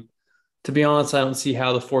Mexican. To be honest, I don't see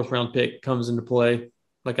how the 4th round pick comes into play.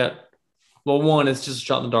 One, it's just a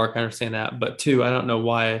shot in the dark. I understand that. But 2, I don't know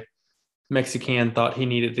why Mexican thought he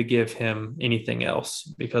needed to give him anything else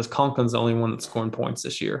because Conklin's the only one that's scoring points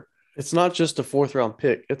this year. It's not just a 4th round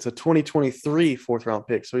pick. It's a 2023 4th round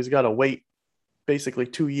pick. So he's got to wait basically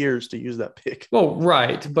 2 years to use that pick. Well,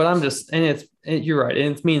 right. But you're right.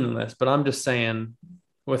 And it's meaningless. But I'm just saying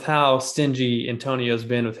with how stingy Antonio's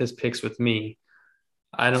been with his picks with me,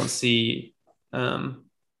 I don't see the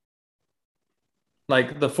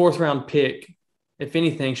 4th round pick, if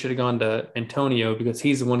anything, should have gone to Antonio because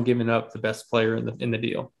he's the one giving up the best player in the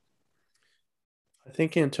deal. I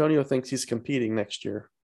think Antonio thinks he's competing next year.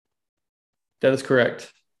 That is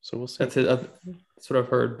correct. So we'll see. That's what I've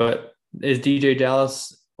heard. But is DJ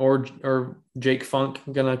Dallas or Jake Funk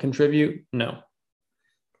going to contribute? No.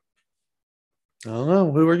 I don't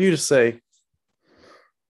know. Who are you to say?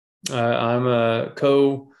 I'm a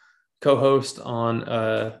co-host on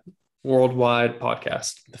a worldwide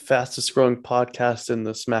podcast. The fastest growing podcast in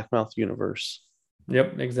the Smackmouth universe.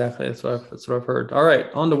 Yep, exactly. That's what I've heard. All right,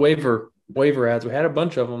 on to waiver ads. We had a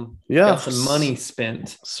bunch of them. Yeah. Got some money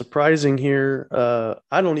spent. Surprising here.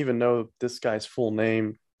 I don't even know this guy's full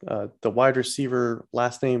name. The wide receiver,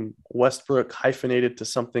 last name Westbrook, hyphenated to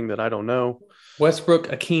something that I don't know. Westbrook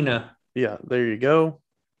Akina. Yeah, there you go.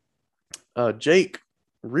 Jake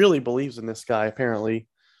really believes in this guy, apparently.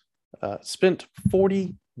 Spent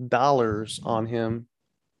 $40 on him.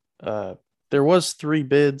 There was 3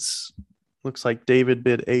 bids. Looks like David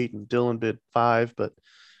bid 8 and Dylan bid 5, but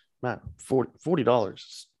man, $40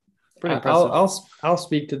 is pretty impressive. I'll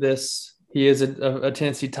speak to this. He is a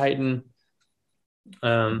Tennessee Titan.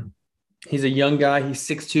 He's a young guy. He's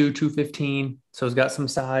 6'2", 215, so he's got some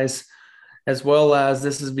size, as well as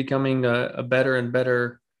this is becoming a better and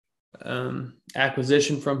better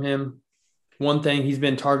acquisition from him. One thing, he's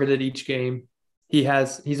been targeted each game. He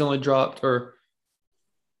has 7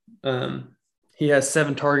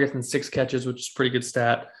 targets and 6 catches, which is a pretty good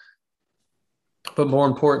stat. But more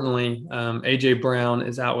importantly, A.J. Brown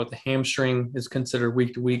is out with a hamstring, is considered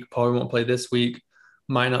week to week, probably won't play this week,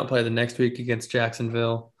 might not play the next week against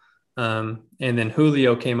Jacksonville. And then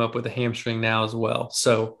Julio came up with a hamstring now as well.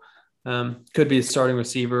 So could be a starting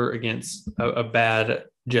receiver against a bad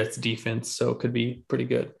Jets defense. So it could be pretty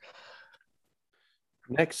good.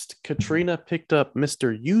 Next, Katrina picked up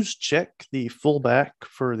Mr. Juszczyk, the fullback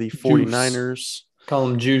for the 49ers. Call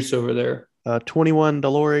him Juice over there.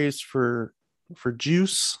 $21 for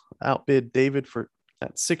Juice. Outbid David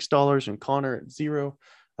at $6 and Connor at $0.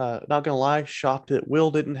 Not going to lie, shocked that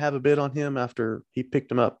Will didn't have a bid on him after he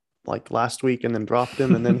picked him up like last week and then dropped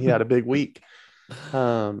him, and then he had a big week.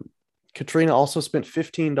 Katrina also spent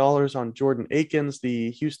 $15 on Jordan Akins,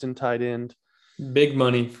 the Houston tight end. Big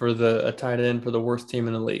money for a tight end for the worst team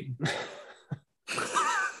in the league.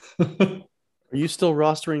 Are you still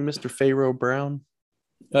rostering Mr. Pharaoh Brown?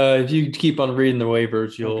 If you keep on reading the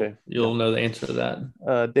waivers, you'll know the answer to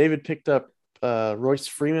that. David picked up Royce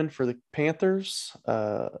Freeman for the Panthers.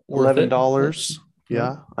 $11.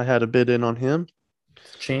 Yeah, I had a bid in on him.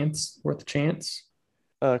 Worth a chance.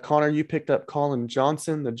 Connor, you picked up Colin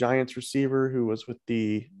Johnson, the Giants receiver who was with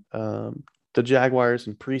the Jaguars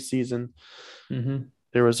in preseason. Mm-hmm.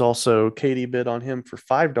 There was also Katie bid on him for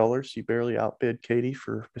 $5. You barely outbid Katie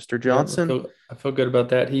for Mr. Johnson. Yeah, I feel good about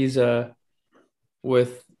that. He's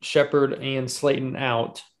with Shepard and Slayton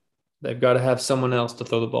out. They've got to have someone else to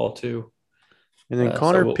throw the ball to. And then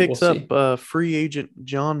Connor we'll picks see. up free agent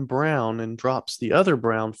John Brown and drops the other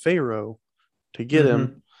Brown, Pharaoh, to get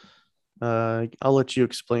him. I'll let you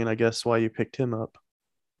explain, I guess, why you picked him up.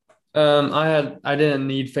 I didn't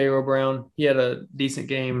need Pharaoh Brown. He had a decent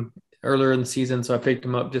game earlier in the season, so I picked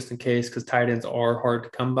him up just in case because tight ends are hard to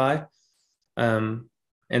come by. And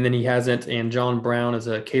then he hasn't. And John Brown is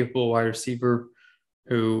a capable wide receiver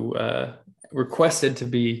who requested to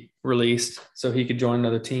be released so he could join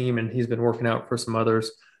another team, and he's been working out for some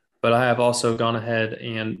others. But I have also gone ahead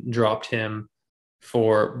and dropped him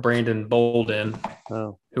for Brandon Bolden,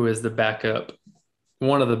 who is the backup,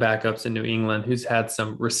 one of the backups in New England, who's had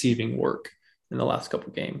some receiving work in the last couple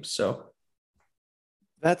of games. So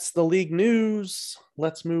that's the league news.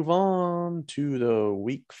 Let's move on to the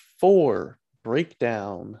week 4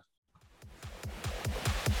 breakdown.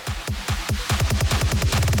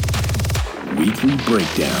 Weekly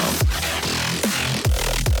breakdown.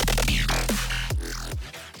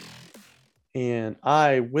 And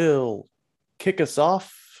I will kick us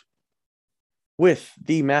off with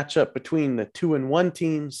the matchup between the 2-1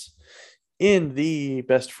 teams in the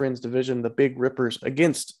Best Friends division, the Big Rippers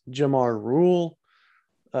against Jamar Rule.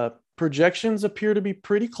 Projections appear to be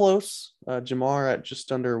pretty close. Jamar at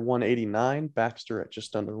just under 189, Baxter at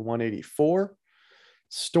just under 184.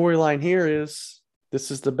 Storyline here is this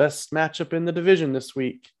is the best matchup in the division this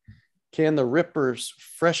week. Can the Rippers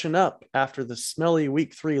freshen up after the smelly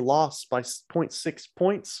week 3 loss by 0.6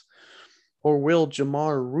 points? Or will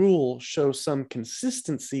Jamar Rule show some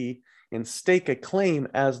consistency and stake a claim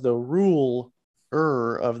as the ruler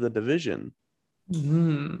of the division?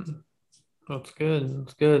 That's good.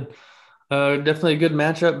 That's good. Definitely a good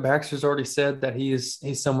matchup. Baxter's already said that he's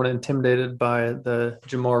somewhat intimidated by the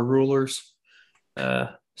Jamar Rulers.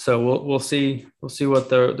 So we'll see what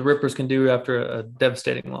the Rippers can do after a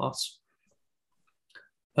devastating loss.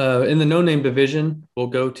 In the no-name division, we'll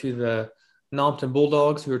go to the Nompton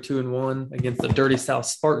Bulldogs, who are 2-1, against the Dirty South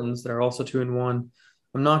Spartans that are also 2-1.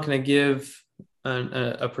 I'm not going to give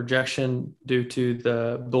a projection due to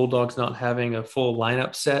the Bulldogs not having a full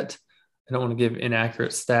lineup set. I don't want to give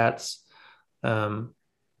inaccurate stats.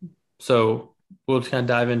 So we'll just kind of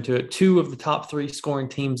dive into it. 2 of the top 3 scoring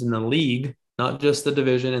teams in the league, not just the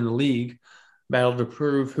division, in the league, battle to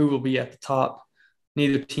prove who will be at the top.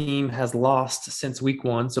 Neither team has lost since week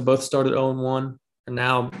 1. So both started 0-1 and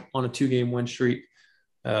now on a 2-game win streak.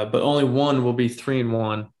 But only one will be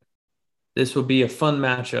 3-1. This will be a fun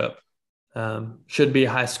matchup. Should be a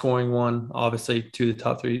high scoring one, obviously, to the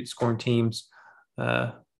top 3 scoring teams.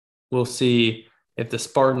 We'll see if the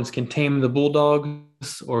Spartans can tame the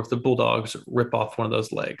Bulldogs or if the Bulldogs rip off one of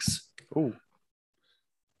those legs. Oh,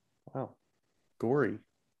 wow. Gory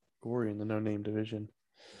in the no-name division.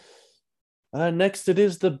 Next, it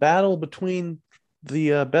is the battle between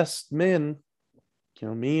the best men,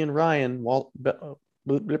 me and Ryan.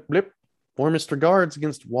 Warmest regards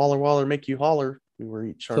against Waller Make You Holler. We were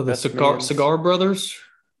each our best Cigar Brothers?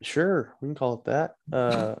 Sure, we can call it that.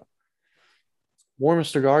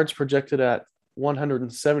 Warmest regards projected at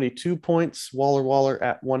 172 points. Waller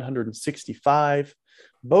at 165.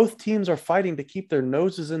 Both teams are fighting to keep their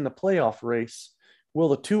noses in the playoff race. Will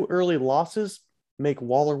the 2 early losses make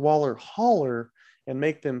Waller holler and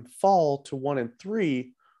make them fall to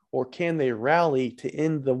 1-3, or can they rally to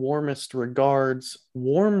end the warmest regards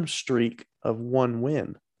warm streak of 1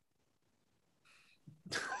 win?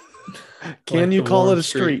 Can you call it a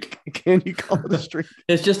streak? Can you call it a streak?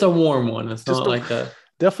 It's just a warm one. It's just not like a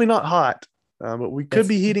definitely not hot, but we could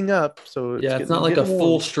be heating up. So it's not like a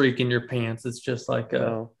full streak in your pants. It's just like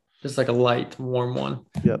a light warm one.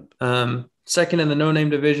 Yep. Second in the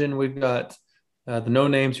no-name division, we've got the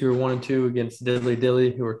no-names who are 1-2 against Diddly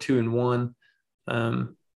Dilly, who are 2-1.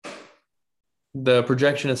 The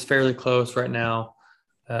projection is fairly close right now.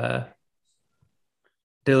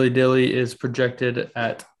 Dilly Dilly is projected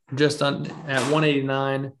at just at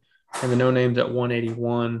 189, and the no-names at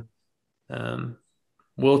 181.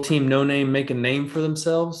 Will Team No Name make a name for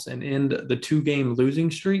themselves and end the 2-game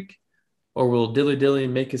losing streak, or will Dilly Dilly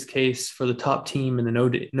make his case for the top team in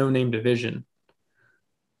the no-name division?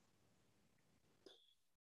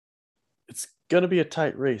 It's going to be a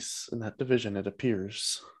tight race in that division, it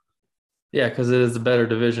appears. Yeah, because it is a better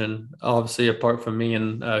division, obviously, apart from me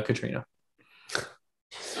and Katrina.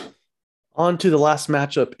 On to the last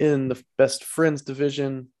matchup in the Best Friends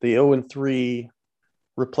division, the 0-3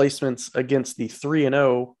 replacements against the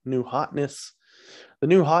 3-0 New Hotness. The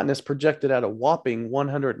New Hotness projected at a whopping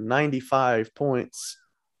 195 points.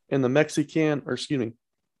 In the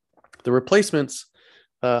the replacements,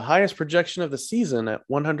 highest projection of the season at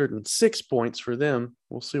 106 points for them.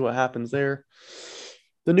 We'll see what happens there.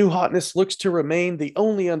 The New Hotness looks to remain the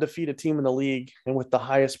only undefeated team in the league, and with the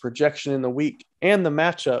highest projection in the week and the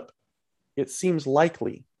matchup, it seems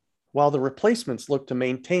likely, while the replacements look to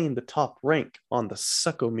maintain the top rank on the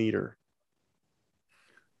suckometer.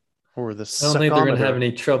 Or the I don't think they're going to have suckometer.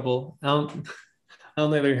 any trouble. I don't think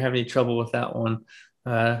they're going to have any trouble with that one.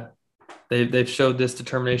 They've showed this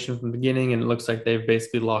determination from the beginning, and it looks like they've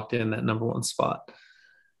basically locked in that number one spot.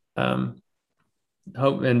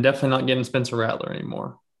 Hope and definitely not getting Spencer Rattler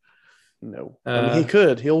anymore. No, I mean he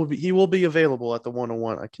could. He will be available at the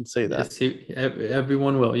 101. I can say that. Yes,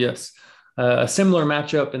 everyone will. Yes, a similar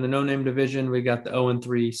matchup in the no-name division. We got the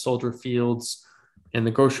 0-3 Soldier Fields and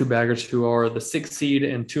the Grocery Baggers, who are the 6th seed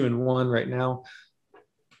and 2-1 right now.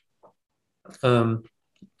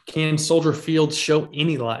 Can Soldier Fields show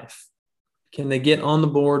any life? Can they get on the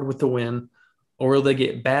board with the win, or will they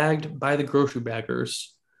get bagged by the Grocery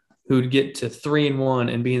Baggers, who'd get to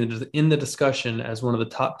 3-1 and be in the discussion as one of the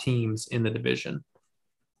top teams in the division?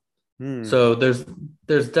 So there's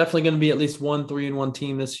definitely going to be at least one 3-1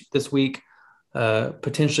 team this week.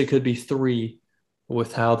 Potentially could be 3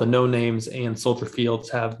 with how the no names and Soldier Fields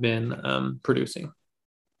have been producing.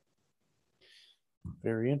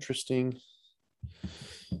 Very interesting.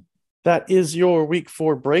 That is your week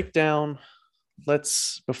 4 breakdown.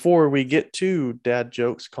 Before we get to dad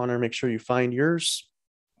jokes, Connor, make sure you find yours.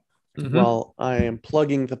 While I am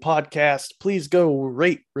plugging the podcast, please go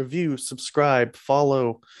rate, review, subscribe,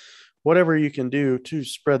 follow, whatever you can do to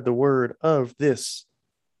spread the word of this,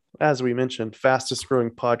 as we mentioned, fastest growing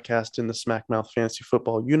podcast in the Smackmouth Fantasy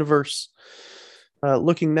Football universe.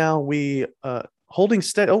 Looking now, we holding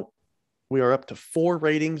steady. Oh, we are up to 4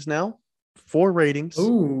 ratings now. 4 ratings.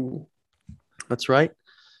 Ooh, that's right.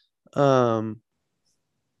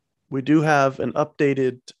 We do have an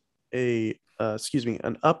updated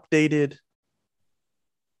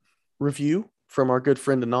review from our good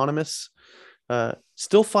friend Anonymous.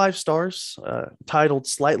 Still 5 stars, titled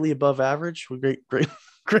slightly above average. We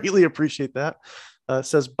greatly appreciate that.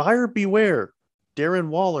 Says, buyer beware, Darren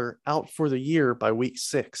Waller out for the year by week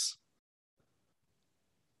 6.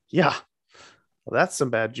 Yeah, well, that's some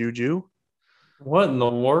bad juju. What in the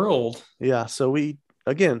world? Yeah, so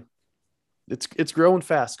it's growing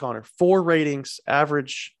fast, Connor. 4 ratings,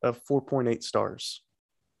 average of 4.8 stars.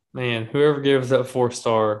 Man, whoever gives that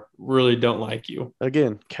 4-star really don't like you.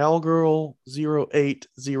 Again, Cowgirl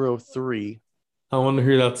 0803. I wonder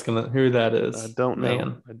who that is. I don't know.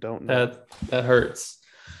 Man, I don't know. That hurts.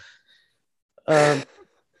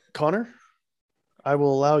 Connor, I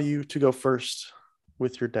will allow you to go first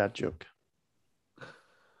with your dad joke.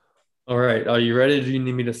 All right. Are you ready? Or do you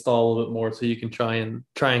need me to stall a little bit more so you can try and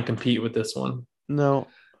compete with this one? No,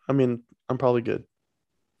 I mean, I'm probably good.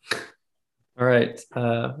 All right.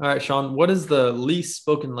 All right, Sean, what is the least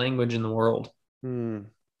spoken language in the world?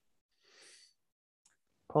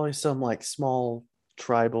 Probably some like small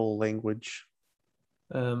tribal language.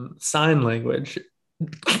 Sign language.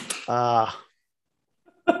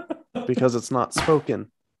 Because it's not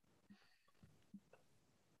spoken.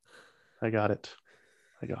 I got it.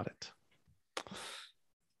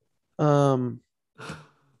 What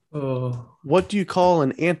do you call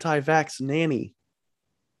an anti-vax nanny?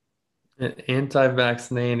 An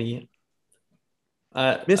anti-vax nanny.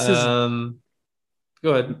 Mrs.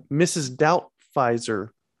 Go ahead. Mrs. Doubtfire.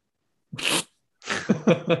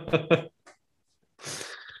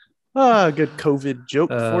 Good COVID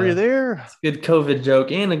joke for you there. Good COVID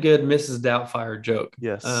joke and a good Mrs. Doubtfire joke.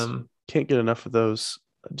 Yes. Can't get enough of those.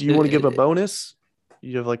 Do you want to give a bonus?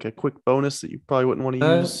 You have like a quick bonus that you probably wouldn't want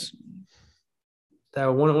to use? That I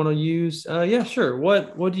wouldn't want to use? Yeah, sure.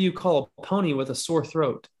 What do you call a pony with a sore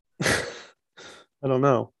throat? I don't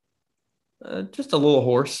know. Just a little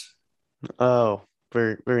horse. Oh,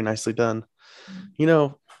 very, very nicely done. You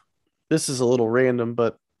know, this is a little random,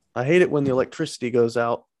 but I hate it when the electricity goes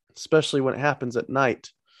out, especially when it happens at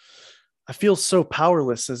night. I feel so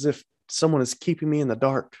powerless, as if someone is keeping me in the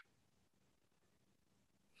dark.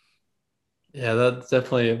 Yeah, that's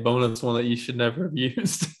definitely a bonus one that you should never have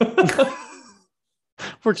used.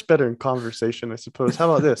 Works better in conversation, I suppose.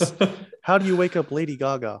 How about this? How do you wake up Lady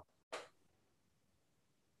Gaga?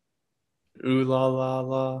 Ooh la la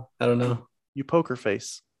la. I don't know. You poker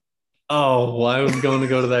face. Oh, well, I was going to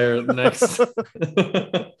go to there next.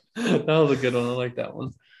 That was a good one. I like that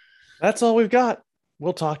one. That's all we've got.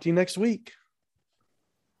 We'll talk to you next week.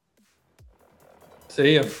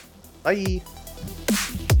 See ya. Bye.